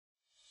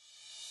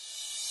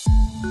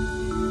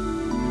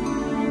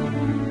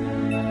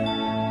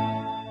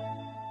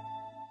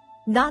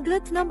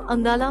Nagarathinam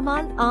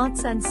Angalammal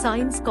Arts and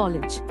Science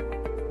College.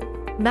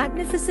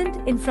 Magnificent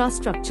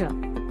infrastructure.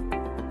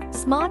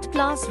 Smart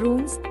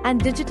classrooms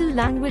and digital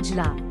language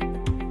lab.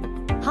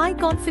 High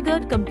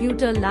configured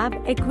computer lab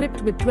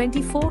equipped with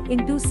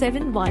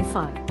 24/7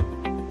 Wi-Fi.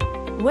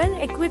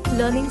 Well-equipped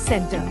learning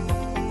center.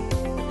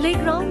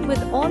 Playground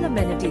with all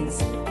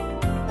amenities.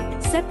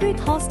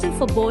 Separate hostel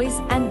for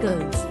boys and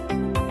girls.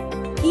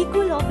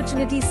 Equal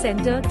opportunity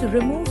center to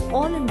remove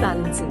all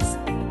imbalances.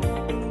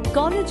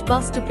 College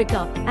bus to pick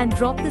up and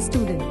drop the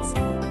students.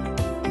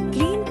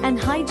 Clean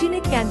and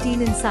hygienic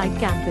canteen inside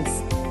campus.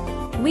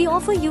 We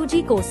offer UG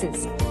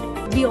courses.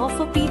 We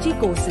offer PG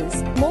courses.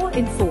 More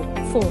info,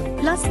 phone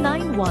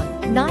 +91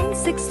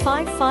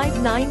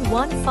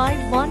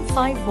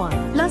 9655915151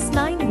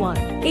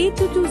 +91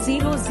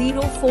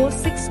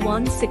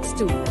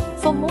 8220046162.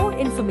 For more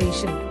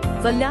information,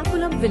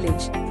 Vallakulam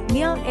Village,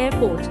 near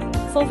Airport,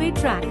 4-way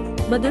track,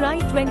 Madurai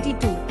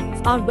 22.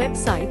 Our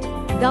website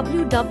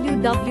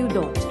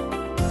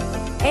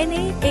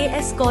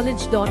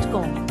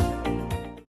www.nascollege.com.